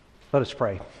Let us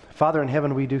pray. Father in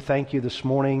heaven, we do thank you this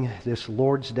morning, this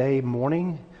Lord's Day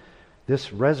morning,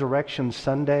 this Resurrection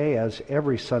Sunday, as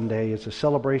every Sunday is a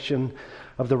celebration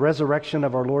of the resurrection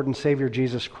of our Lord and Savior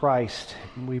Jesus Christ.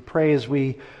 And we pray as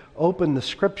we open the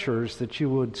Scriptures that you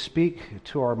would speak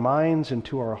to our minds and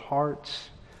to our hearts.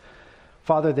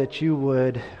 Father, that you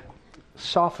would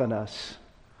soften us,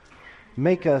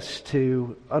 make us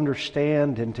to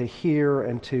understand and to hear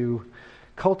and to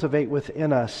cultivate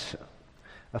within us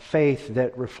a faith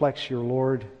that reflects your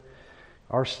Lord,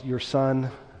 your Son,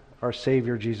 our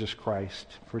Savior, Jesus Christ.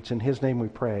 For it's in His name we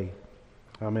pray.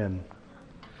 Amen.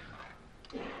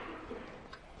 A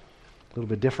little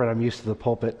bit different. I'm used to the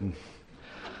pulpit. And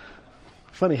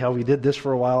funny how we did this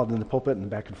for a while, and then the pulpit and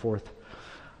back and forth.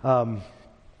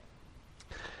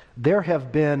 There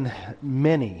have been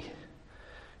many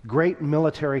great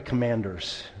military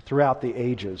commanders throughout the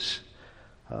ages.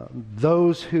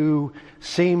 Those who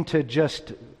seem to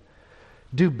just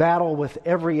do battle with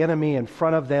every enemy in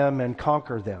front of them and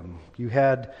conquer them. You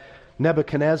had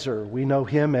Nebuchadnezzar. We know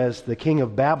him as the king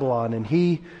of Babylon, and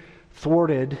he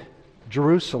thwarted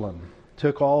Jerusalem,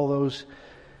 took all those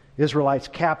Israelites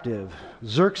captive.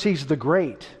 Xerxes the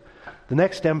Great, the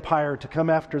next empire to come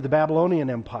after the Babylonian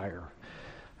Empire.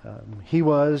 He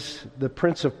was the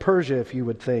prince of Persia, if you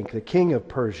would think, the king of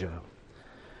Persia.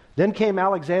 Then came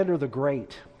Alexander the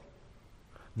Great,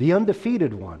 the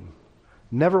undefeated one,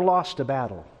 never lost a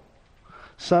battle,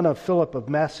 son of Philip of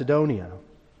Macedonia.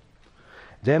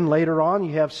 Then later on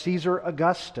you have Caesar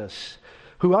Augustus,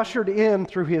 who ushered in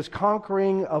through his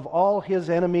conquering of all his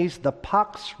enemies the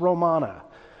Pax Romana,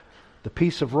 the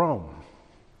peace of Rome.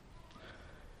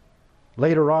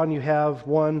 Later on you have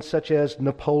one such as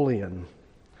Napoleon,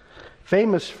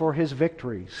 famous for his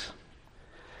victories.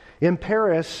 In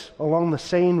Paris, along the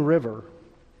Seine River,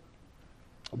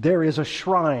 there is a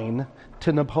shrine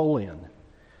to Napoleon.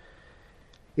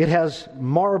 It has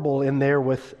marble in there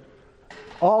with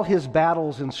all his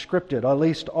battles inscripted, or at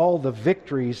least all the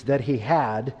victories that he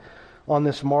had on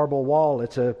this marble wall.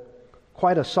 It's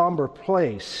quite a somber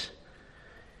place.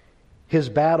 His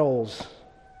battles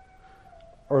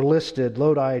are listed,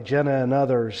 Lodi, Jena, and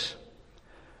others.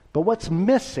 But what's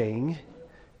missing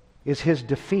is his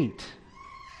defeat.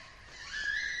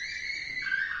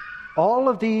 All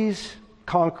of these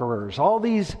conquerors, all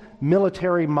these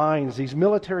military minds, these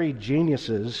military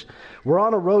geniuses were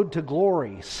on a road to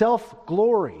glory,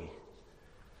 self-glory,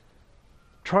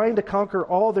 trying to conquer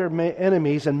all their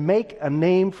enemies and make a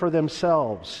name for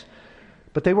themselves.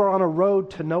 But they were on a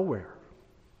road to nowhere.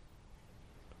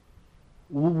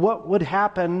 What would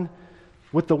happen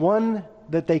with the one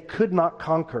that they could not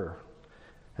conquer?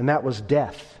 And that was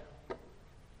death.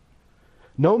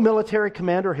 No military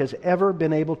commander has ever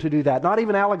been able to do that. Not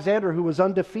even Alexander, who was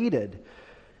undefeated.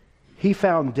 He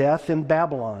found death in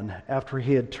Babylon after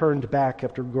he had turned back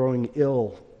after growing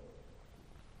ill.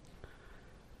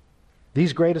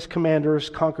 These greatest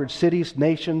commanders conquered cities,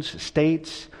 nations,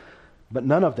 states, but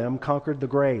none of them conquered the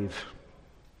grave.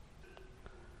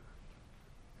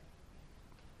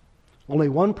 Only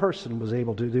one person was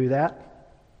able to do that,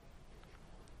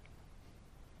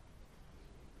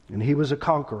 and he was a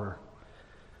conqueror.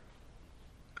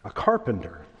 A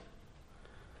carpenter.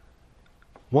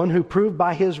 One who proved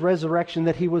by his resurrection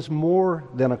that he was more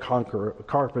than a conqueror, a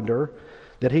carpenter,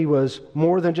 that he was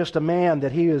more than just a man,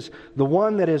 that he is the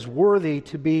one that is worthy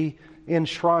to be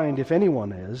enshrined, if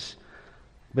anyone is,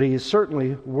 but he is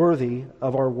certainly worthy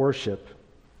of our worship.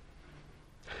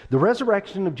 The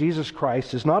resurrection of Jesus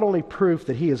Christ is not only proof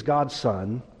that he is God's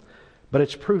Son, but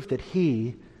it's proof that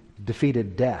he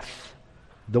defeated death.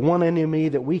 The one enemy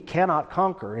that we cannot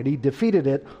conquer, and he defeated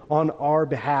it on our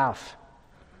behalf.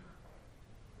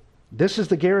 This is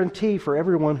the guarantee for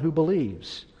everyone who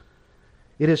believes.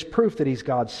 It is proof that he's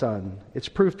God's Son. It's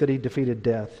proof that he defeated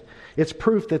death. It's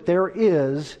proof that there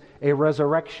is a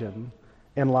resurrection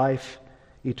and life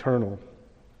eternal.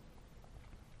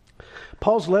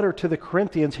 Paul's letter to the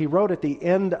Corinthians, he wrote at the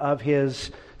end of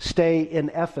his stay in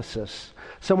Ephesus,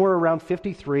 somewhere around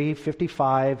 53,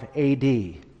 55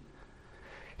 AD.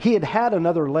 He had had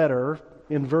another letter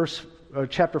in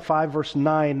chapter 5, verse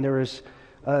 9. There is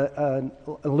an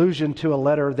allusion to a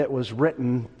letter that was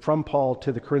written from Paul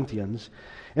to the Corinthians.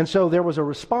 And so there was a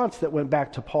response that went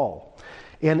back to Paul.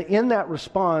 And in that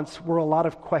response were a lot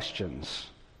of questions,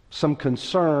 some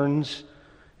concerns,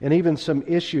 and even some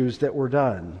issues that were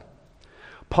done.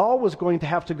 Paul was going to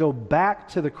have to go back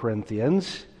to the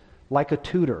Corinthians like a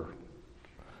tutor,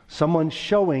 someone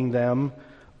showing them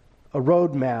a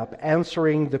roadmap,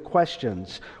 answering the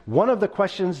questions. One of the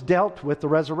questions dealt with the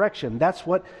resurrection. That's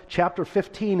what chapter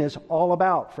 15 is all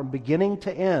about, from beginning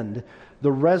to end.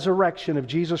 the resurrection of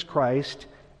Jesus Christ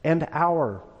and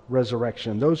our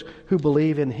resurrection, those who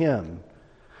believe in Him.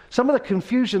 Some of the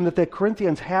confusion that the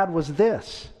Corinthians had was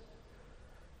this.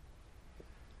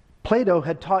 Plato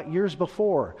had taught years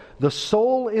before, the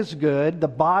soul is good, the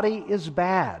body is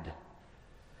bad.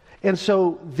 And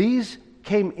so these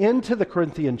came into the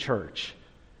Corinthian church.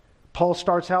 Paul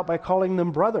starts out by calling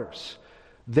them brothers.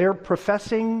 They're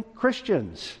professing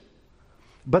Christians,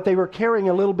 but they were carrying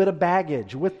a little bit of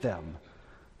baggage with them.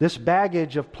 This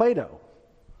baggage of Plato.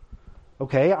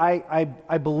 Okay,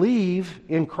 I believe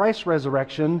in Christ's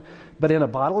resurrection, but in a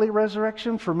bodily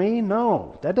resurrection for me,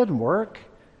 no, that doesn't work.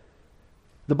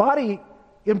 The body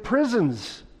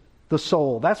imprisons the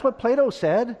soul. That's what Plato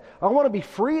said. I want to be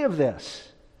free of this.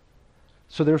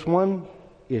 So there's one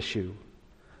issue.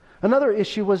 Another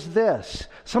issue was this.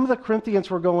 Some of the Corinthians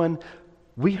were going,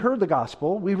 we heard the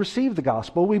gospel, we received the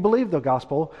gospel, we believed the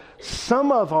gospel.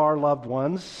 Some of our loved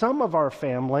ones, some of our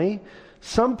family,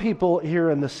 some people here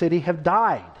in the city have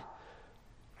died.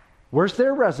 Where's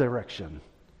their resurrection?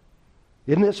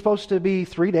 Isn't it supposed to be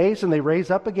 3 days and they raise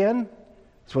up again?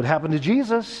 That's what happened to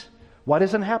Jesus. Why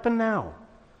doesn't it happen now?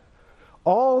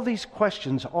 All these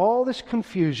questions, all this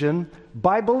confusion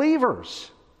by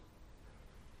believers.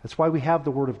 That's why we have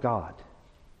the Word of God.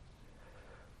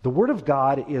 The Word of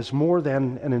God is more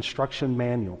than an instruction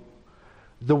manual.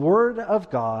 The Word of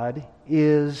God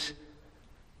is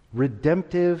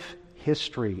redemptive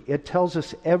history. It tells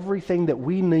us everything that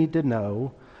we need to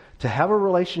know to have a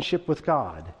relationship with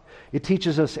God. It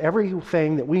teaches us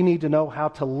everything that we need to know how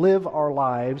to live our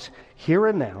lives here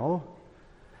and now,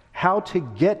 how to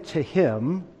get to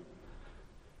Him,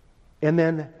 and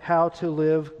then how to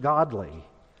live godly.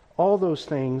 All those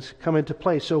things come into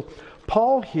play. So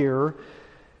Paul here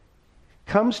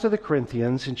comes to the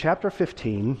Corinthians in chapter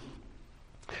 15.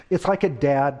 It's like a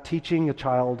dad teaching a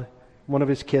child, one of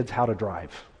his kids, how to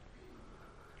drive.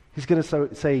 He's going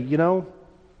to say,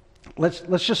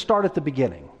 let's just start at the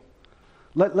beginning.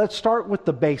 Let's start with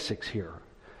the basics here.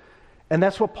 And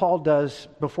that's what Paul does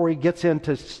before he gets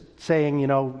into saying,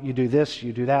 you do this,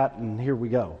 you do that, and here we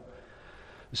go.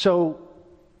 So,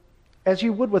 as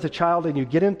you would with a child, and you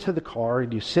get into the car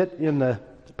and you sit in the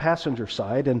passenger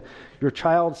side and your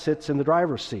child sits in the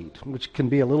driver's seat, which can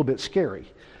be a little bit scary.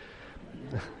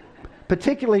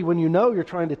 Particularly when you're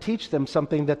trying to teach them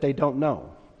something that they don't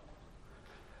know.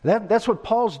 That's what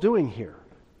Paul's doing here.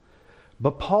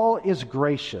 But Paul is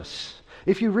gracious.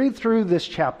 If you read through this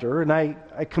chapter, and I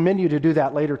commend you to do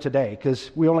that later today, because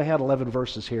we only had 11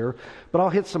 verses here, but I'll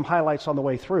hit some highlights on the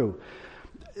way through.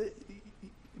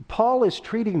 Paul is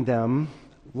treating them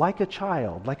like a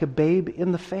child, like a babe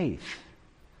in the faith.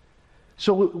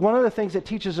 So one of the things that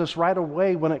teaches us right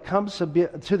away when it comes to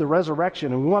the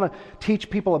resurrection, and we want to teach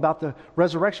people about the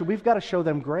resurrection, we've got to show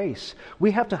them grace.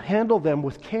 We have to handle them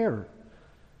with care,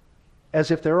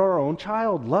 as if they're our own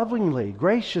child, lovingly,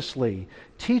 graciously,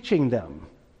 teaching them.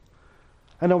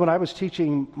 I know when I was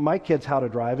teaching my kids how to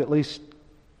drive, at least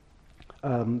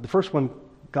the first one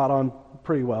caught on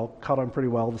pretty well.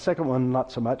 The second one,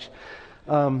 not so much.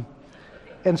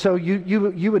 And so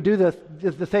you would do the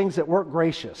things that weren't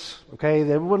gracious, okay?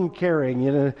 They weren't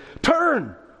caring,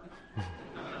 turn!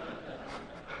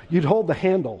 You'd hold the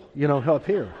handle, up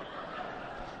here.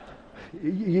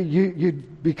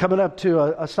 You'd be coming up to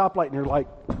a stoplight and you're like,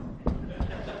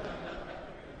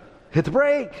 hit the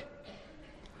brake.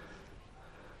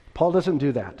 Paul doesn't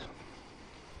do that.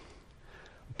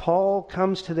 Paul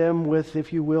comes to them with,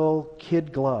 if you will,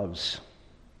 kid gloves.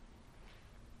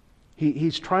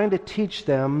 He's trying to teach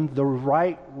them the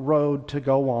right road to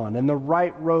go on. And the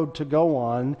right road to go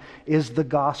on is the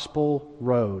gospel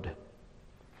road.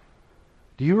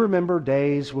 Do you remember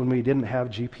days when we didn't have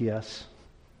GPS?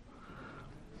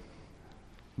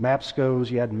 Maps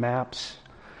goes, you had maps.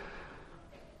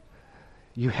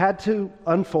 You had to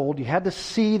unfold, you had to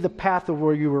see the path of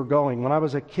where you were going. When I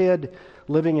was a kid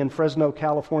living in Fresno,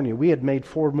 California, we had made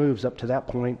 4 moves up to that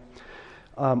point,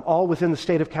 all within the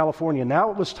state of California.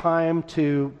 Now it was time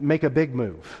to make a big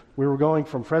move. We were going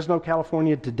from Fresno,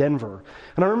 California to Denver.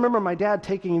 And I remember my dad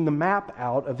taking the map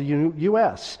out of the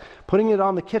U.S., putting it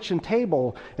on the kitchen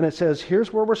table, and it says,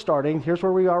 here's where we're starting, here's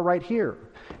where we are right here,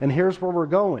 and here's where we're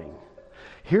going.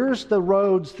 Here's the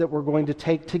roads that we're going to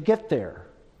take to get there.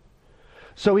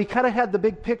 So he kind of had the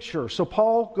big picture. So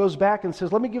Paul goes back and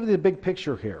says, let me give you the big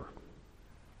picture here.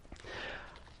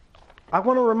 I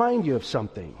want to remind you of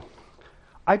something.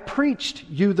 I preached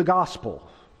you the gospel.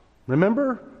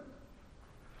 Remember?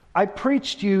 I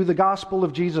preached you the gospel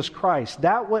of Jesus Christ.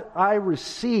 That what I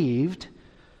received,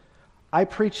 I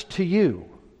preached to you.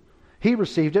 He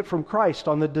received it from Christ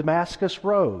on the Damascus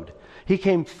road. He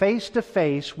came face to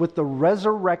face with the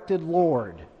resurrected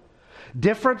Lord.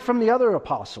 Different from the other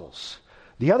apostles.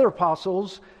 The other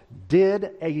apostles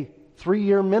did a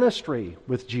 3-year ministry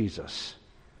with Jesus.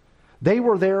 They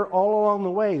were there all along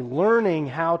the way, learning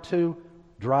how to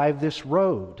drive this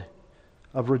road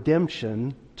of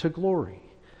redemption to glory.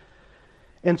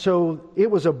 And so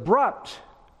it was abrupt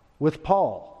with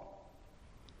Paul.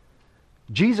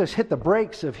 Jesus hit the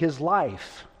brakes of his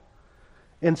life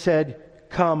and said,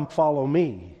 "Come, follow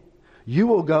me. You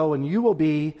will go and you will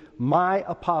be my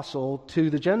apostle to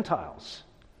the Gentiles."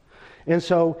 And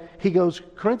so he goes,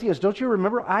 "Corinthians, don't you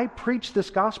remember? I preached this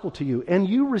gospel to you and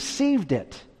you received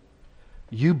it.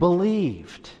 You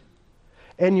believed.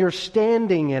 And you're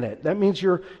standing in it. That means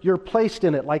you're placed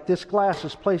in it like this glass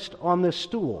is placed on this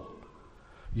stool.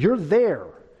 You're there.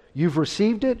 You've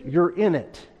received it. You're in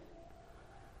it.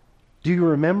 Do you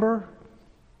remember?"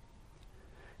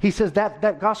 He says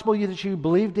that gospel that you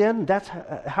believed in, that's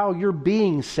how you're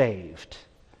being saved.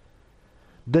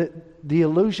 The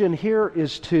allusion here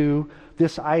is to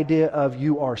this idea of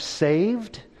you are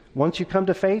saved. Once you come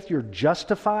to faith, you're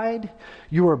justified.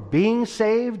 You are being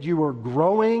saved. You are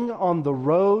growing on the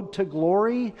road to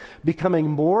glory, becoming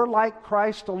more like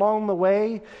Christ along the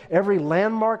way. Every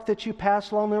landmark that you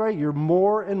pass along the way, you're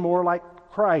more and more like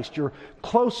Christ. You're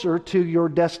closer to your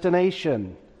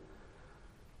destination.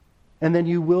 And then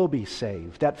you will be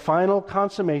saved. That final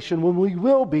consummation when we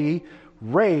will be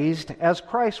raised as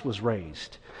Christ was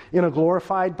raised in a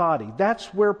glorified body.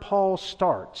 That's where Paul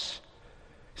starts.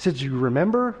 He says, "Do you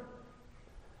remember?"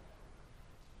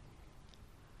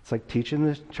 It's like teaching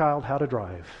the child how to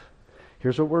drive.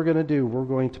 Here's what we're going to do. We're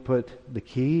going to put the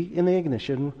key in the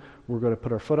ignition. We're going to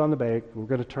put our foot on the brake. We're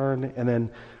going to turn, and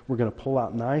then we're going to pull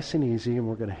out nice and easy, and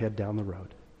we're going to head down the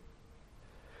road.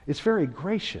 It's very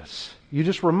gracious. You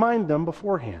just remind them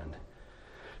beforehand.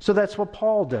 So that's what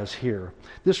Paul does here,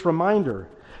 this reminder.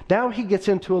 Now he gets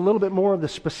into a little bit more of the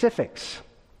specifics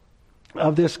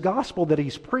of this gospel that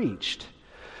he's preached,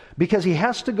 because he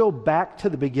has to go back to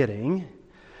the beginning,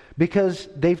 because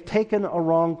they've taken a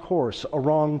wrong course, a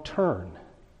wrong turn.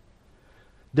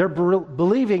 They're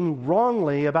believing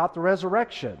wrongly about the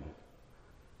resurrection.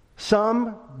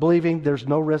 Some believing there's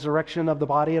no resurrection of the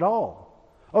body at all.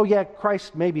 Oh yeah,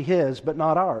 Christ may be his, but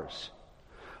not ours.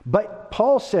 But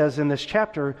Paul says in this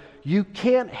chapter, you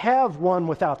can't have one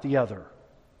without the other.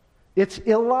 It's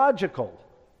illogical.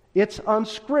 It's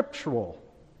unscriptural.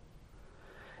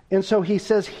 And so he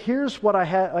says, here's what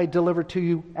I delivered to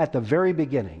you at the very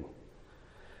beginning.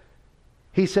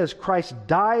 He says, Christ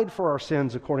died for our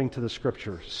sins according to the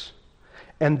Scriptures,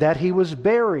 and that he was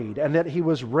buried, and that he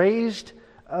was raised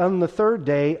on the third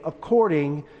day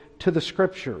according to the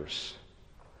Scriptures.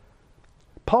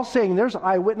 Paul's saying there's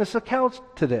eyewitness accounts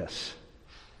to this.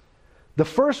 The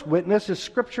first witness is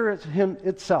Scripture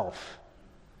itself.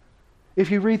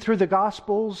 If you read through the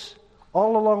Gospels,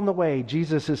 all along the way,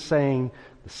 Jesus is saying,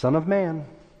 the Son of Man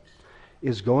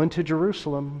is going to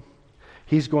Jerusalem.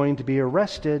 He's going to be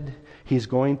arrested. He's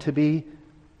going to be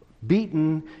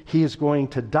beaten. He is going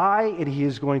to die, and he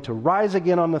is going to rise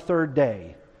again on the third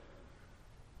day.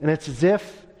 And it's as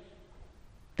if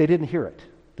they didn't hear it,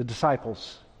 the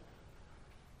disciples.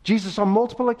 Jesus on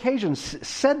multiple occasions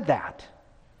said that.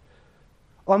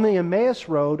 On the Emmaus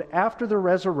Road, after the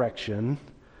resurrection,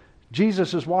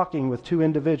 Jesus is walking with two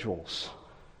individuals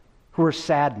who are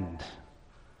saddened.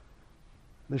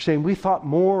 They're saying, we thought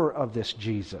more of this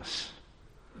Jesus.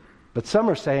 But some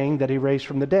are saying that he raised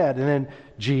from the dead. And then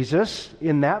Jesus,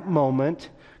 in that moment,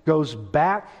 goes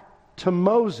back to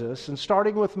Moses, and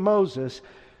starting with Moses,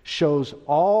 shows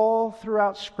all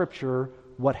throughout Scripture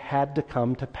what had to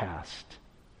come to pass,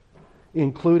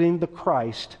 including the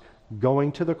Christ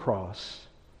going to the cross,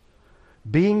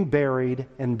 being buried,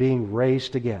 and being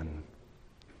raised again.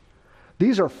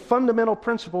 These are fundamental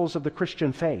principles of the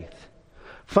Christian faith.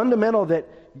 Fundamental that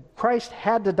Christ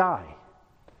had to die.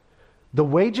 The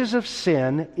wages of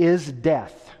sin is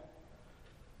death.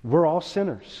 We're all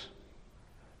sinners.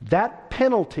 That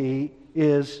penalty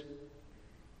is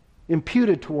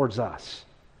imputed towards us.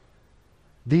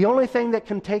 The only thing that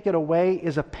can take it away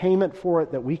is a payment for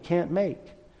it that we can't make.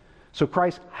 So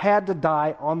Christ had to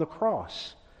die on the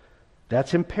cross.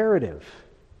 That's imperative.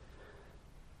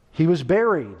 He was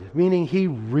buried, meaning he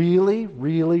really,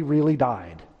 really, really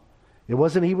died. It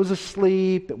wasn't he was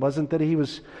asleep. It wasn't that he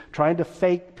was trying to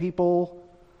fake people.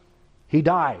 He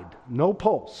died. No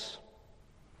pulse.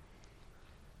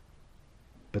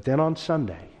 But then on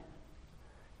Sunday,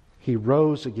 he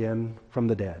rose again from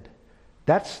the dead.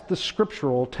 That's the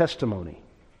scriptural testimony.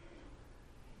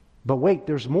 But wait,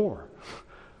 there's more.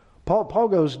 Paul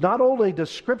goes, not only does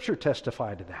Scripture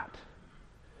testify to that,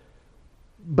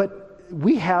 but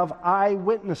we have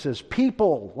eyewitnesses,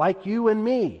 people like you and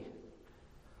me.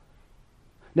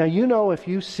 Now, you know, if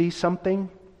you see something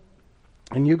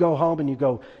and you go home and you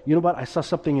go, you know what, I saw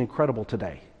something incredible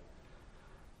today.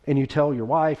 And you tell your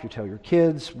wife, you tell your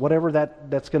kids, whatever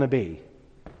that's going to be.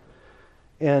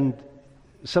 And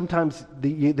sometimes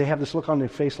they have this look on their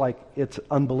face like it's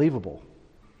unbelievable.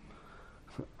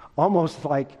 Almost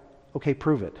like, okay,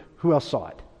 prove it. Who else saw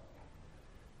it?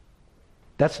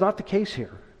 That's not the case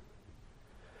here.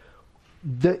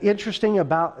 The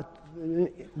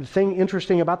thing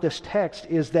interesting about this text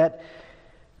is that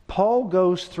Paul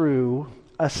goes through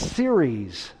a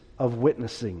series of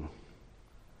witnessing.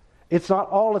 It's not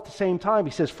all at the same time.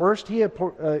 He says first he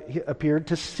appeared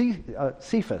to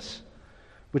Cephas,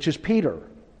 which is Peter.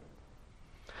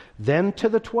 Then to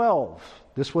the 12.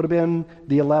 This would have been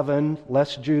the 11,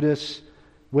 less Judas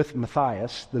with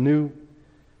Matthias, the new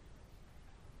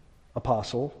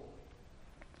apostle.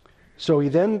 So he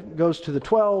then goes to the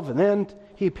 12, and then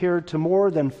he appeared to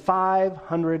more than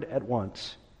 500 at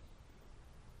once.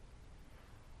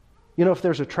 You know, if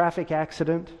there's a traffic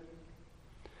accident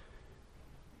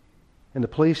and the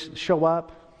police show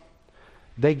up,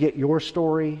 they get your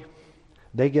story,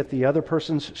 they get the other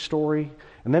person's story,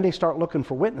 and then they start looking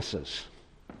for witnesses.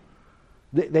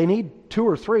 They need 2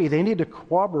 or 3. They need to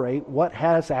corroborate what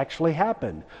has actually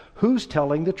happened. Who's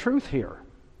telling the truth here?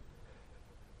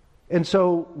 And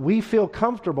so we feel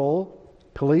comfortable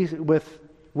with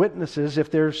witnesses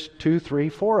if there's 2, 3,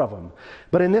 4 of them.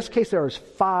 But in this case, there was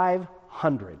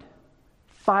 500.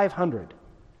 500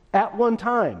 at one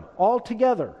time, all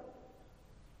together.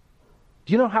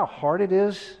 Do you know how hard it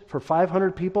is for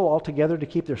 500 people all together to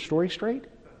keep their story straight?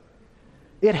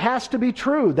 It has to be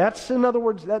true. That's, in other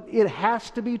words, that it has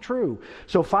to be true.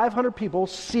 So 500 people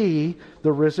see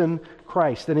the risen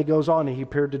Christ. Then he goes on, and he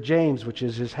appeared to James, which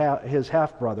is his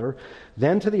half-brother,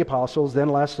 then to the apostles, then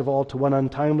last of all to one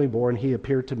untimely born, he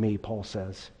appeared to me, Paul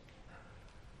says.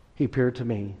 He appeared to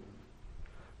me.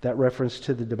 That reference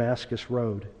to the Damascus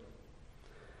road.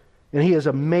 And he is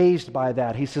amazed by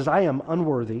that. He says, I am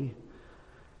unworthy.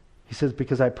 He says,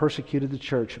 because I persecuted the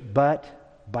church,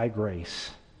 but by grace.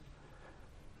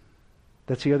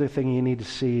 That's the other thing you need to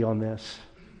see on this.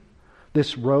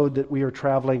 This road that we are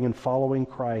traveling and following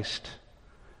Christ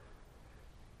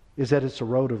is that it's a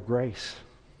road of grace.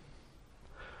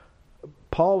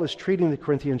 Paul is treating the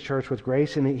Corinthian church with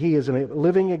grace, and he is a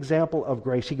living example of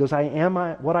grace. He goes, I am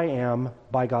what I am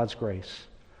by God's grace.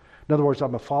 In other words,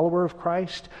 I'm a follower of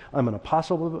Christ. I'm an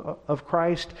apostle of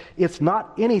Christ. It's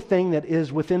not anything that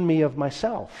is within me of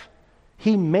myself.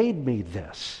 He made me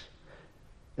this.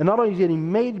 And not only did he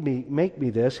make me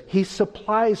this, he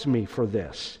supplies me for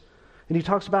this. And he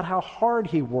talks about how hard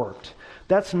he worked.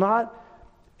 That's not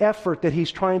effort that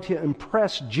he's trying to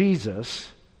impress Jesus.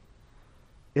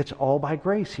 It's all by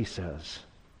grace, he says.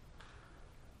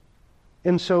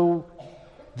 And so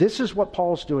this is what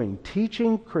Paul's doing,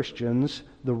 teaching Christians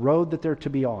the road that they're to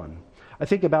be on. I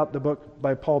think about the book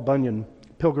by Paul Bunyan,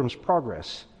 Pilgrim's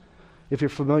Progress. If you're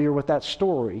familiar with that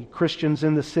story, Christians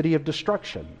in the city of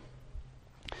destruction.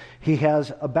 He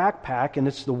has a backpack, and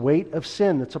it's the weight of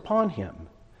sin that's upon him.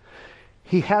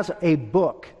 He has a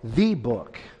book, the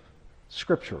book,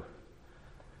 Scripture.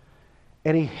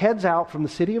 And he heads out from the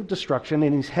city of destruction,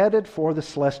 and he's headed for the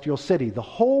celestial city. The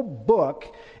whole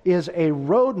book is a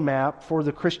roadmap for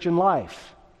the Christian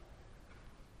life.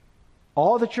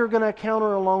 All that you're going to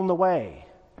encounter along the way.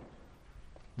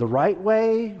 The right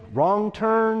way, wrong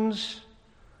turns,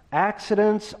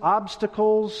 accidents,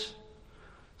 obstacles,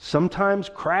 sometimes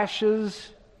crashes.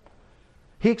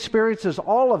 He experiences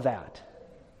all of that.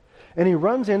 And he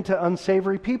runs into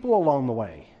unsavory people along the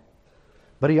way.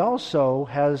 But he also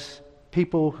has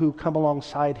people who come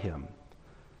alongside him.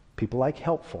 People like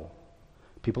Helpful.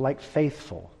 People like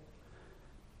Faithful.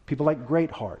 People like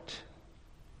Greatheart.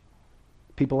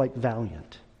 People like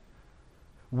Valiant.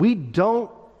 We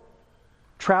don't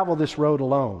travel this road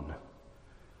alone.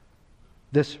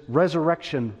 This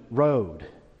resurrection road.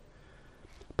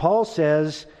 Paul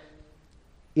says,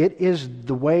 it is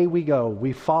the way we go.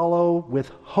 We follow with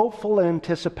hopeful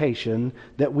anticipation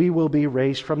that we will be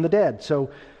raised from the dead.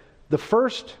 So the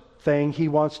first thing he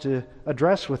wants to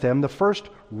address with them, the first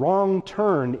wrong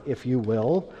turn, if you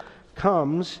will,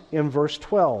 comes in verse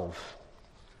 12.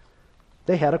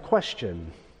 They had a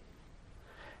question.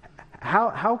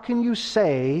 How can you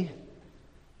say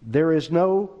there is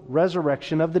no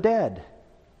resurrection of the dead?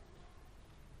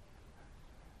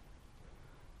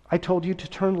 I told you to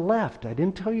turn left. I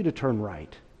didn't tell you to turn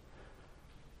right.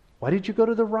 Why did you go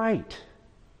to the right?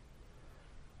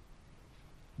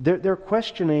 They're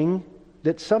questioning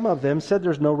that some of them said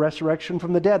there's no resurrection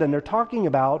from the dead, and they're talking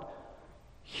about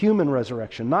human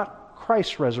resurrection, not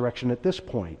Christ's resurrection at this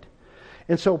point.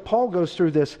 And so Paul goes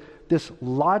through this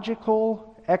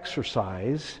logical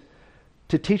exercise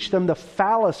to teach them the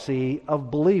fallacy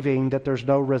of believing that there's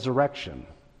no resurrection.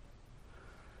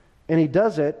 And he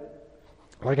does it,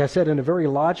 like I said, in a very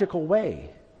logical way.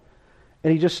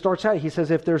 And he just starts out, he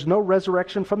says, if there's no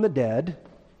resurrection from the dead,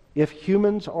 if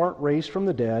humans aren't raised from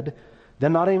the dead,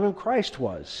 then not even Christ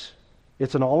was.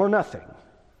 It's an all or nothing.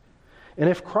 And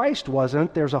if Christ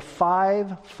wasn't, there's a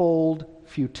fivefold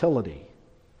futility.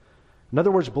 In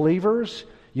other words, believers,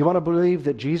 you want to believe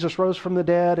that Jesus rose from the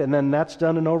dead and then that's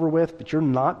done and over with, but you're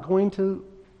not going to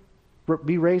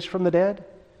be raised from the dead?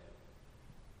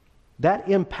 That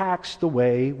impacts the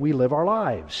way we live our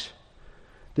lives.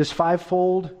 This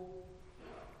fivefold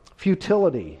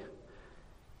futility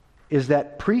is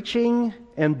that preaching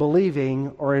and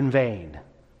believing are in vain.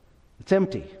 It's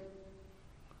empty.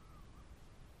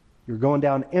 You're going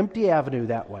down empty avenue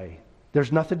that way.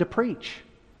 There's nothing to preach.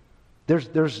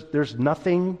 There's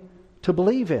nothing to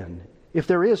believe in if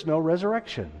there is no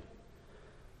resurrection.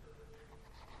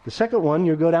 The second one,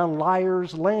 you go down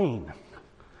liar's lane.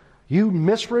 You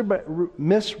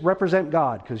misrepresent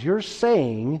God because you're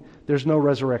saying there's no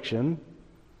resurrection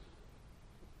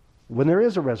when there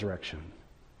is a resurrection.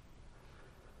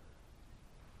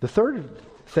 The third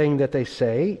thing that they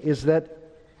say is that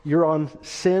you're on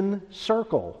sin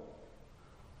circle.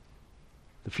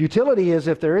 The futility is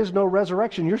if there is no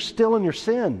resurrection, you're still in your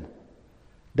sin.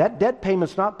 That debt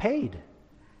payment's not paid.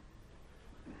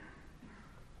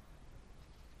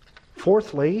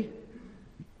 Fourthly,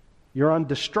 you're on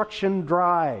destruction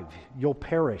drive. You'll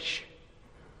perish.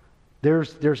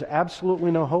 There's absolutely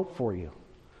no hope for you.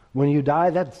 When you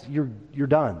die, you're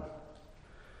done.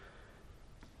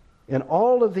 And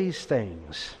all of these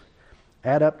things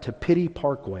add up to pity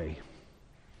parkway.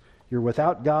 You're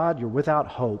without God, you're without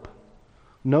hope,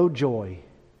 no joy,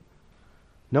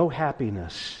 no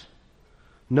happiness,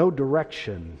 no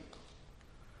direction.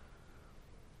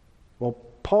 Well,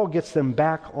 Paul gets them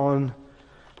back on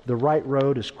the right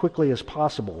road as quickly as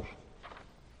possible.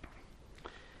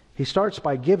 He starts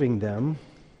by giving them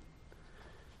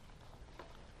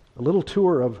a little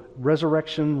tour of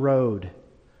Resurrection Road,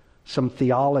 some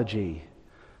theology.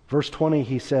 Verse 20,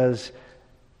 he says,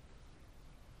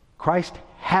 Christ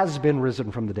has been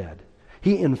risen from the dead.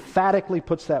 He emphatically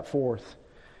puts that forth.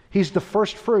 He's the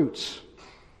first fruits.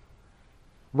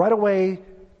 Right away,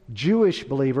 Jewish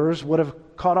believers would have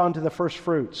caught on to the first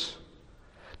fruits.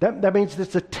 That means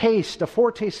it's a taste, a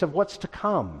foretaste of what's to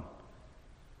come.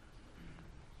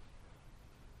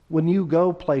 When you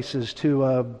go places to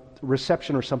a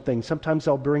reception or something, sometimes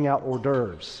they'll bring out hors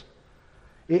d'oeuvres.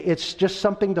 It's just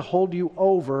something to hold you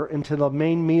over until the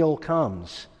main meal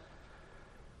comes.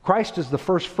 Christ is the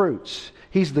first fruits.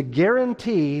 He's the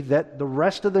guarantee that the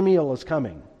rest of the meal is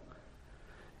coming.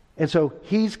 And so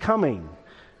He's coming.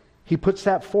 He puts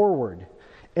that forward.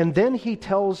 And then He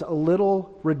tells a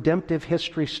little redemptive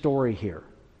history story here.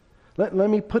 Let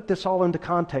me put this all into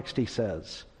context, he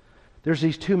says. There's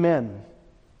these two men.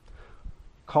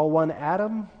 Call one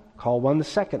Adam, call one the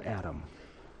second Adam.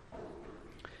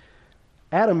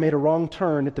 Adam made a wrong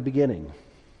turn at the beginning.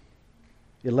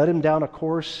 It led him down a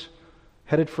course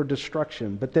headed for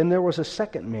destruction. But then there was a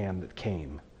second man that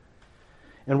came.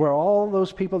 And where all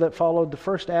those people that followed the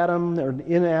first Adam, or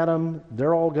in Adam,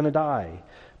 they're all going to die.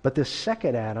 But this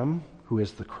second Adam, who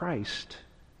is the Christ,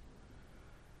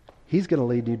 He's going to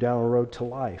lead you down a road to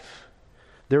life.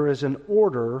 There is an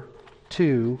order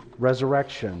to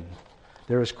resurrection.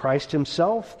 There is Christ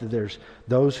Himself. There's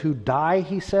those who die,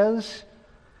 He says.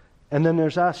 And then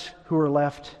there's us who are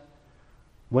left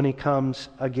when He comes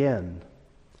again.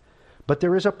 But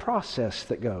there is a process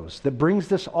that goes, that brings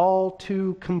this all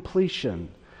to completion,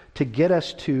 to get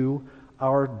us to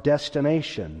our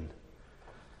destination.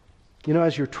 You know,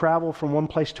 as you travel from one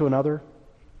place to another,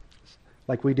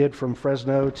 like we did from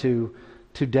Fresno to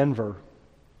Denver,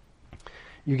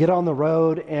 you get on the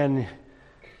road and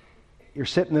you're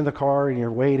sitting in the car and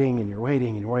you're waiting and you're waiting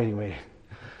and you're waiting.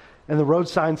 And the road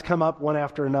signs come up one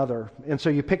after another. And so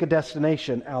you pick a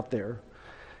destination out there,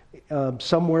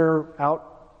 somewhere out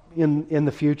in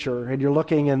the future, and you're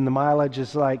looking and the mileage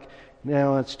is like,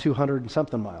 now it's 200 and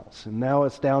something miles, and now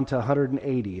it's down to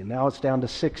 180, and now it's down to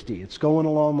 60. It's going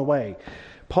along the way.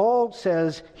 Paul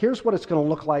says, here's what it's going to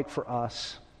look like for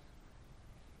us.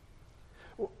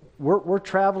 We're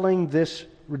traveling this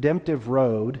redemptive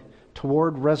road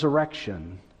toward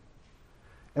resurrection,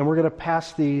 and we're going to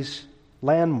pass these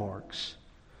landmarks.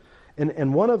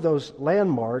 And one of those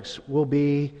landmarks will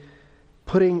be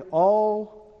putting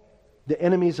all the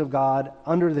enemies of God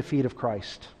under the feet of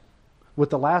Christ, with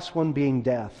the last one being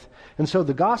death. And so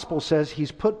the gospel says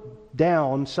he's put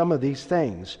down some of these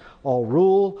things. All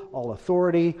rule, all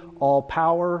authority, all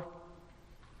power.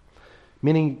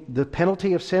 Meaning the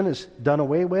penalty of sin is done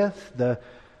away with. The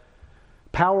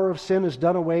power of sin is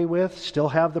done away with. Still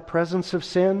have the presence of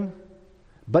sin.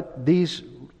 But these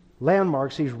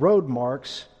landmarks, these road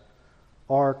marks,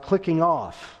 are clicking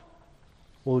off.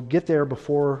 We'll get there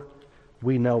before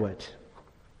we know it.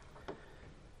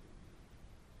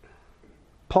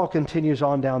 Paul continues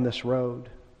on down this road.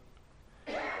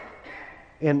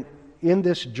 And in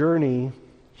this journey,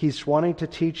 he's wanting to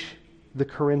teach the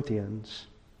Corinthians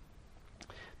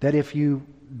that if you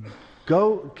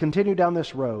continue down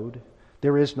this road,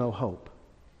 there is no hope.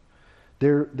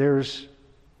 There's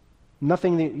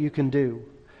nothing that you can do.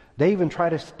 They even try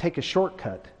to take a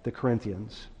shortcut, the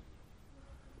Corinthians.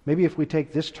 Maybe if we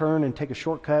take this turn and take a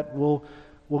shortcut, we'll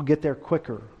get there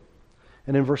quicker.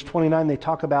 And in verse 29, they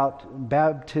talk about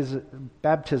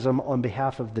baptism on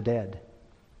behalf of the dead.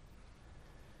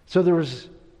 So there was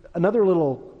another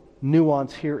little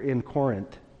nuance here in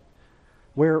Corinth,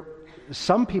 where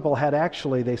some people had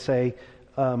actually, they say,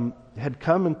 had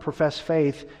come and professed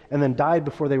faith and then died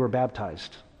before they were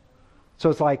baptized. So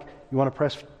it's like, you want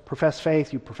to profess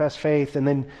faith, you profess faith, and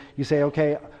then you say,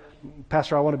 okay,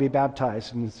 Pastor, I want to be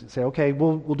baptized. And you say, okay,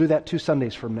 we'll do that 2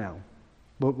 Sundays from now.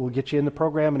 We'll get you in the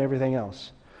program and everything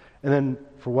else. And then,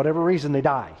 for whatever reason, they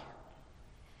die.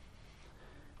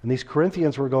 And these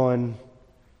Corinthians were going,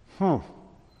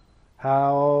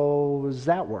 how does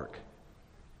that work?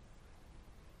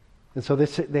 And so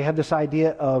they had this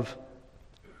idea of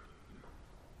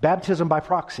baptism by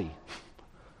proxy.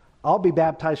 I'll be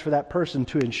baptized for that person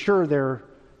to ensure they're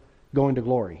going to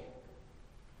glory.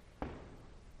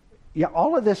 Yeah,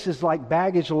 all of this is like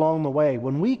baggage along the way.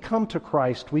 When we come to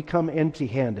Christ, we come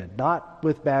empty-handed, not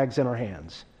with bags in our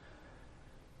hands.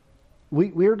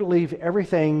 We're to leave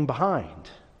everything behind.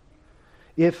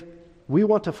 If we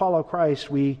want to follow Christ,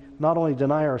 we not only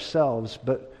deny ourselves,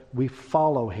 but we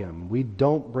follow Him. We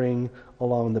don't bring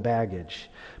along the baggage.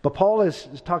 But Paul is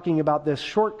talking about this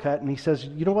shortcut, and he says,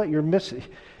 you know what, you're missing.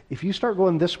 If you start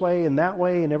going this way and that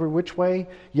way and every which way,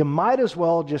 you might as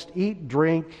well just eat,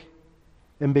 drink,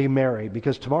 and be merry,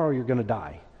 because tomorrow you're going to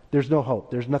die. There's no hope.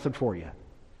 There's nothing for you.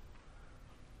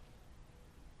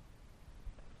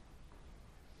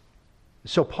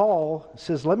 So Paul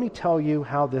says, let me tell you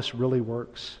how this really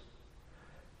works.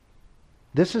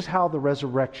 This is how the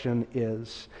resurrection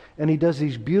is. And he does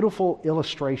these beautiful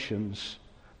illustrations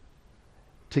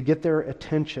to get their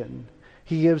attention.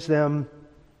 He gives them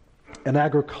an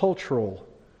agricultural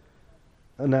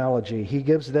analogy. He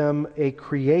gives them a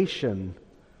creation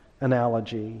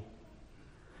analogy.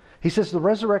 He says the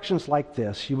resurrection's like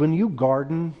this. When you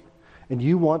garden and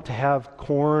you want to have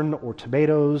corn or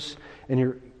tomatoes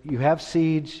and you have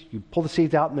seeds, you pull the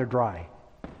seeds out and they're dry.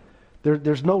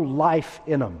 There's no life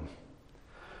in them.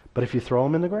 But if you throw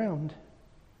them in the ground,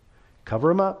 cover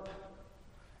them up,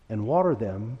 and water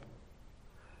them,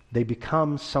 they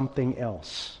become something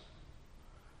else.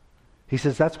 He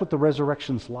says that's what the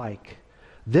resurrection's like.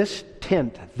 This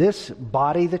tent, this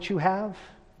body that you have,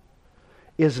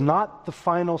 is not the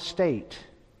final state.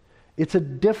 It's a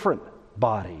different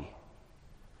body.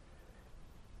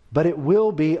 But it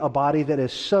will be a body that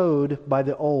is sowed by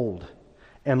the old,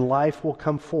 and life will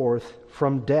come forth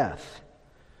from death.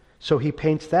 So he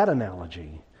paints that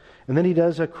analogy. And then he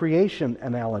does a creation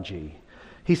analogy.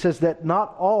 He says that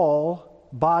not all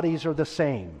bodies are the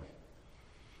same.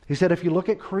 He said if you look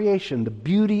at creation, the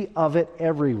beauty of it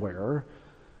everywhere,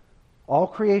 all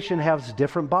creation has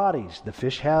different bodies. The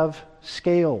fish have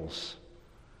scales,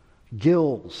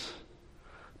 gills.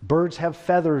 Birds have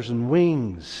feathers and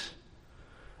wings.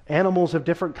 Animals of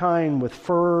different kind with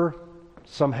fur.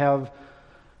 Some have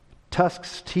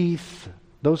tusks, teeth,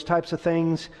 those types of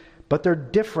things. But they're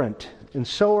different. And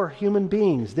so are human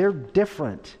beings. They're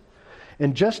different.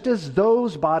 And just as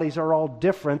those bodies are all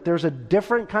different, there's a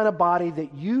different kind of body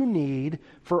that you need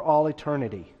for all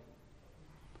eternity.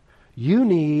 You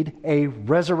need a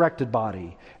resurrected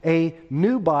body, a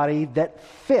new body that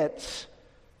fits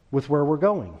with where we're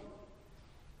going.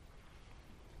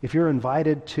 If you're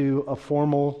invited to a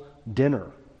formal dinner,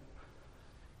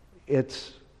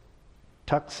 it's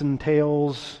tucks and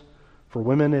tails. For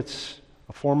women, it's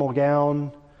a formal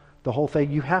gown, the whole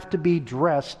thing. You have to be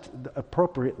dressed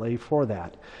appropriately for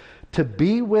that. To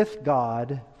be with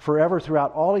God forever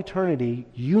throughout all eternity,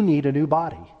 you need a new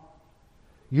body.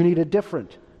 You need a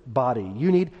different body.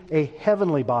 You need a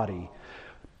heavenly body.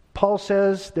 Paul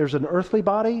says there's an earthly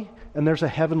body and there's a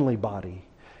heavenly body.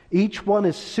 Each one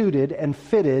is suited and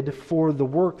fitted for the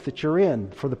work that you're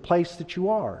in, for the place that you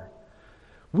are.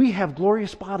 We have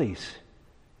glorious bodies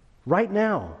right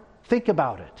now. Think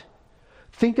about it.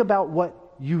 Think about what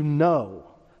you know.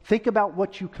 Think about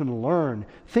what you can learn.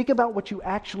 Think about what you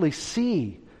actually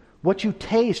see, what you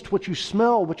taste, what you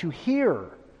smell, what you hear.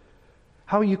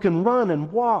 How you can run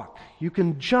and walk. You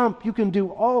can jump. You can do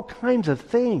all kinds of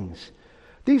things.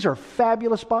 These are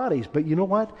fabulous bodies, but you know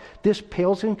what? This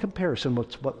pales in comparison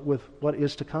with what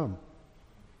is to come.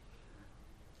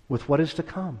 With what is to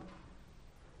come.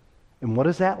 And what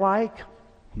is that like?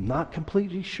 I'm not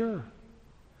completely sure.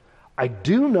 I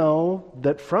do know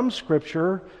that from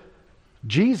Scripture,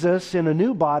 Jesus in a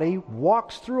new body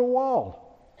walks through a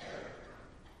wall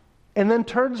and then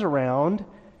turns around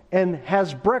and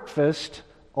has breakfast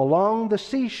along the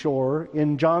seashore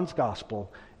in John's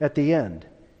Gospel at the end.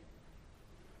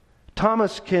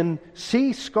 Thomas can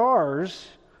see scars,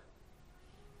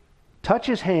 touch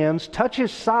his hands, touch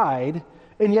his side,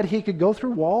 and yet he could go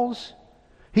through walls.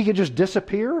 He could just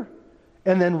disappear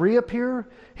and then reappear.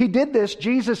 He did this,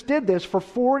 Jesus did this for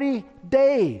 40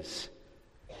 days,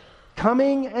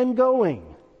 coming and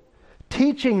going,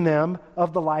 teaching them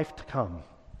of the life to come,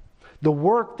 the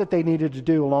work that they needed to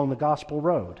do along the gospel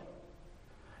road.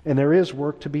 And there is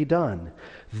work to be done.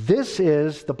 This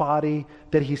is the body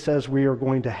that he says we are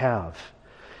going to have.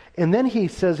 And then he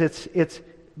says it's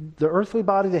the earthly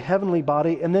body, the heavenly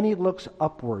body, and then he looks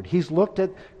upward. He's looked at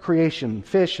creation,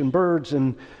 fish and birds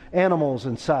and animals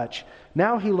and such.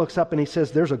 Now he looks up and he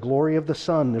says there's a glory of the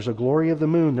sun, there's a glory of the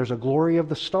moon, there's a glory of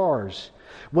the stars.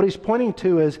 What he's pointing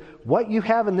to is what you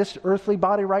have in this earthly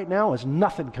body right now is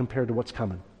nothing compared to what's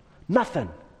coming. Nothing.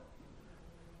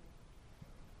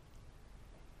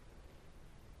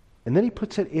 And then he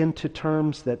puts it into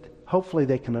terms that hopefully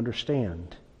they can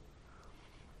understand.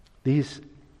 These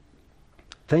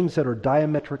things that are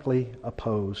diametrically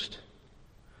opposed.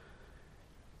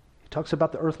 He talks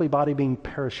about the earthly body being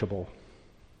perishable.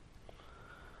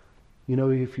 You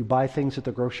know, if you buy things at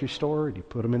the grocery store and you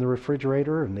put them in the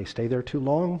refrigerator and they stay there too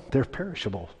long, they're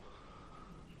perishable.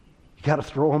 You got to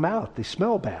throw them out. They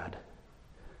smell bad.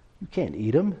 You can't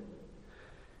eat them.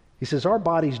 He says our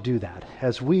bodies do that.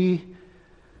 As we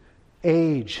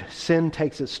age, sin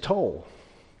takes its toll.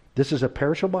 This is a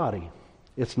perishable body.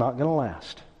 It's not going to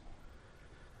last.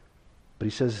 But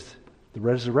he says the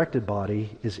resurrected body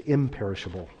is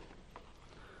imperishable.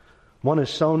 One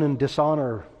is sown in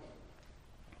dishonor.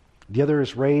 The other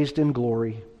is raised in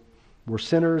glory. We're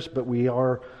sinners, but we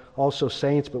are also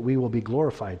saints, but we will be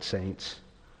glorified saints.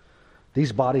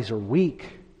 These bodies are weak.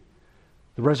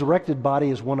 The resurrected body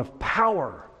is one of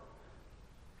power.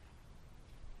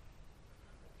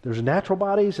 There's natural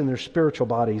bodies and there's spiritual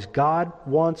bodies. God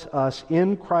wants us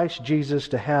in Christ Jesus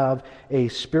to have a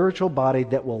spiritual body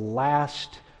that will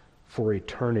last for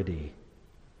eternity.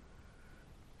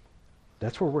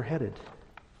 That's where we're headed.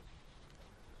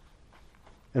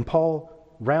 And Paul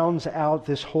rounds out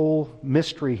this whole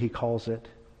mystery, he calls it.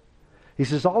 He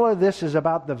says all of this is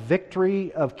about the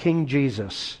victory of King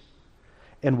Jesus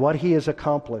and what he has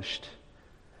accomplished.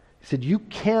 He said you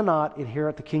cannot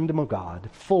inherit the kingdom of God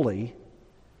fully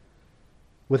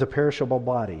with a perishable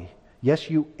body. Yes,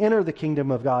 you enter the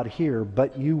kingdom of God here,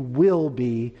 but you will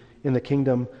be in the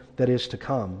kingdom that is to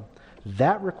come.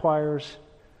 That requires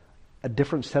a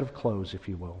different set of clothes, if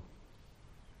you will.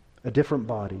 A different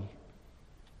body.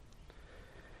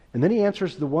 And then he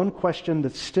answers the one question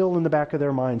that's still in the back of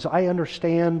their minds. I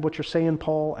understand what you're saying,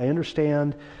 Paul. I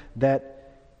understand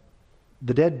that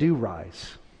the dead do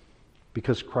rise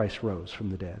because Christ rose from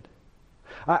the dead.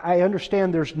 I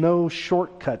understand there's no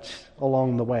shortcuts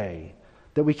along the way,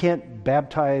 that we can't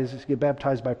get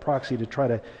baptized by proxy to try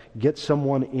to get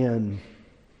someone in.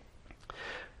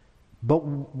 But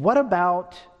what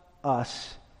about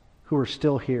us who are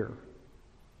still here?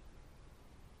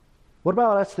 What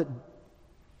about us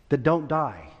that don't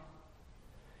die?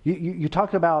 You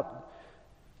talked about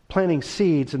planting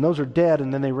seeds, and those are dead,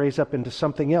 and then they raise up into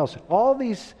something else. All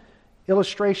these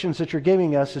illustrations that you're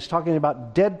giving us is talking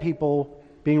about dead people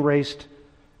being raised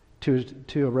to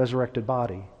a resurrected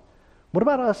body. What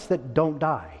about us that don't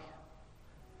die?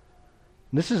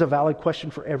 And this is a valid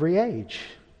question for every age.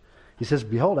 He says,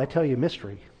 behold, I tell you a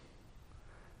mystery.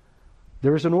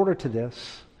 There is an order to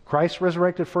this. Christ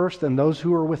resurrected first, and those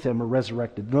who are with him are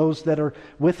resurrected. Those that are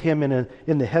with him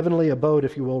in the heavenly abode,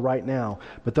 if you will, right now.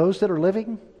 But those that are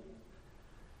living,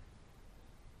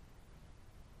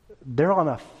 they're on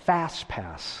a fast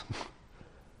pass.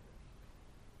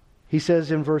 He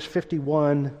says in verse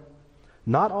 51,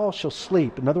 not all shall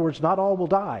sleep. In other words, not all will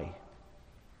die.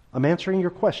 I'm answering your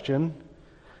question.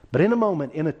 But in a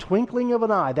moment, in a twinkling of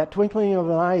an eye, that twinkling of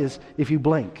an eye is if you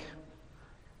blink.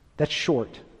 That's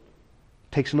short.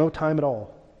 Takes no time at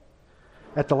all.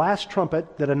 At the last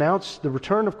trumpet that announced the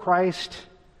return of Christ,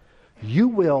 you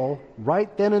will,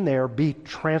 right then and there, be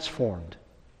transformed.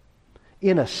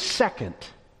 In a second.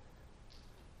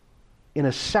 In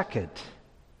a second.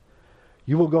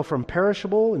 You will go from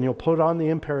perishable and you'll put on the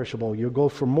imperishable. You'll go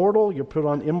from mortal, you'll put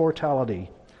on immortality.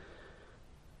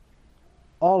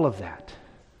 All of that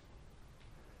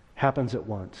happens at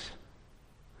once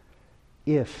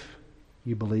if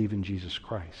you believe in Jesus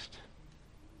Christ.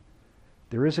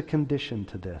 There is a condition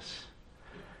to this.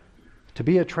 To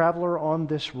be a traveler on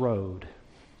this road,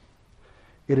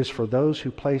 it is for those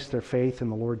who place their faith in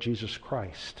the Lord Jesus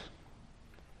Christ.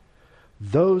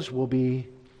 Those will be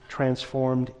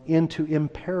transformed into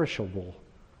imperishable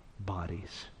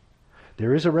bodies.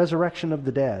 There is a resurrection of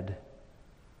the dead.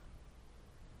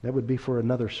 That would be for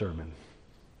another sermon.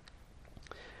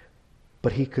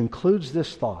 But he concludes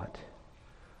this thought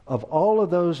of all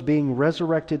of those being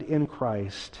resurrected in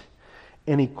Christ,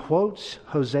 and he quotes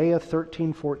Hosea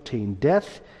 13:14.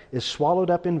 Death is swallowed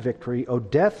up in victory. O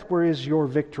death, where is your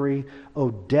victory?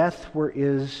 O death, where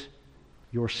is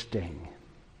your sting?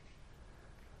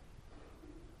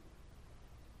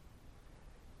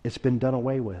 It's been done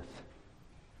away with.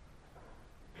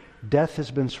 Death has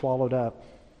been swallowed up.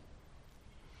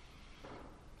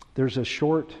 There's a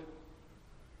short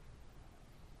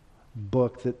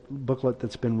booklet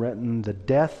that's been written, The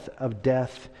Death of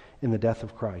Death in the Death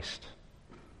of Christ.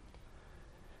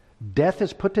 Death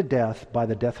is put to death by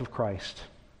the death of Christ.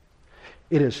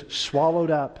 It is swallowed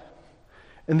up.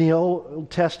 In the Old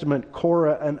Testament,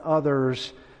 Korah and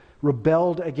others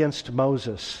rebelled against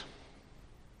Moses.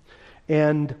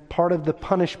 And part of the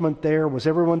punishment there was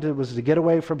was to get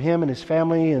away from him and his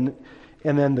family, and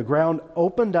then the ground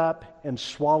opened up and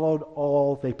swallowed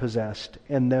all they possessed,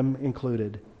 and them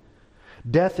included.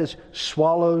 Death is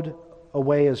swallowed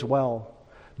away as well.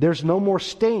 There's no more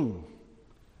sting.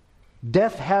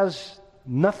 Death has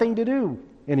nothing to do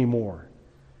anymore.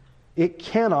 It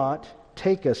cannot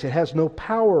take us. It has no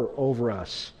power over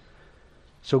us.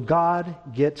 So God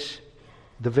gets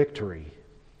the victory.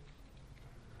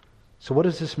 So what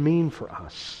does this mean for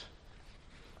us?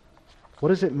 What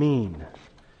does it mean?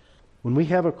 When we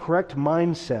have a correct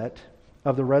mindset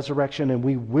of the resurrection, and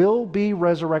we will be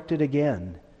resurrected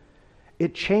again,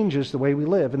 it changes the way we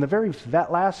live. In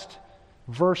that last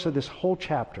verse of this whole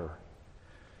chapter,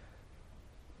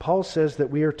 Paul says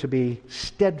that we are to be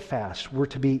steadfast, we're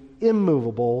to be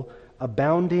immovable,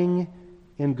 abounding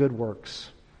in good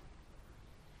works.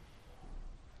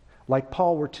 Like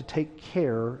Paul, we're to take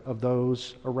care of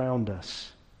those around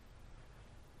us.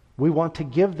 We want to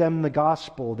give them the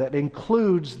gospel that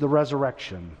includes the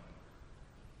resurrection.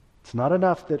 It's not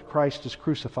enough that Christ is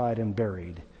crucified and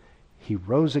buried. He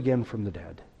rose again from the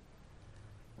dead.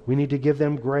 We need to give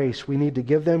them grace. We need to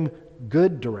give them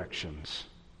good directions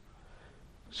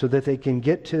so that they can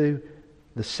get to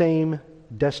the same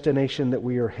destination that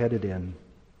we are headed in.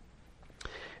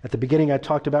 At the beginning, I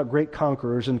talked about great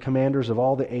conquerors and commanders of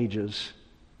all the ages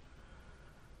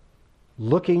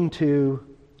looking to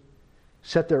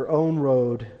set their own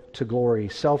road to glory,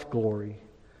 self-glory.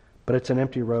 But it's an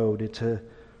empty road. It's a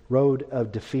road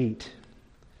of defeat.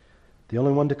 The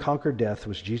only one to conquer death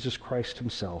was Jesus Christ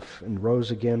himself, and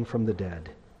rose again from the dead.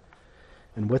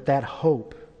 And with that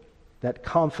hope, that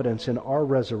confidence in our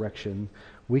resurrection,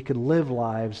 we can live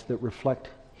lives that reflect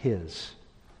his.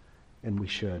 And we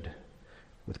should.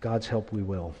 With God's help, we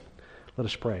will. Let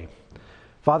us pray.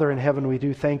 Father in heaven, we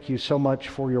do thank you so much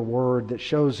for your word that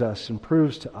shows us and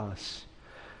proves to us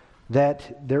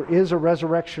that there is a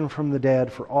resurrection from the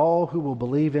dead for all who will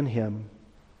believe in him.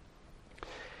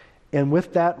 And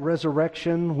with that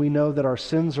resurrection, we know that our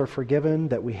sins are forgiven,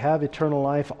 that we have eternal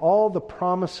life. All the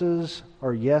promises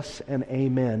are yes and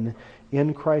amen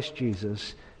in Christ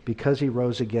Jesus because he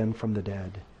rose again from the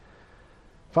dead.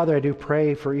 Father, I do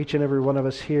pray for each and every one of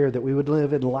us here that we would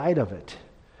live in light of it,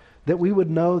 that we would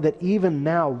know that even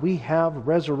now we have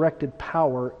resurrected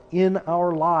power in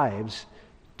our lives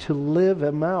to live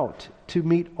them out, to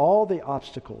meet all the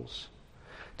obstacles,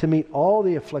 to meet all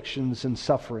the afflictions and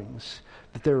sufferings,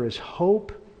 that there is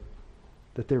hope,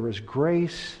 that there is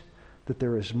grace, that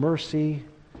there is mercy,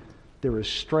 there is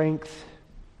strength,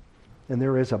 and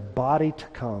there is a body to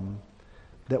come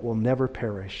that will never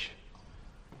perish.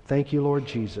 Thank you, Lord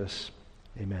Jesus.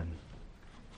 Amen.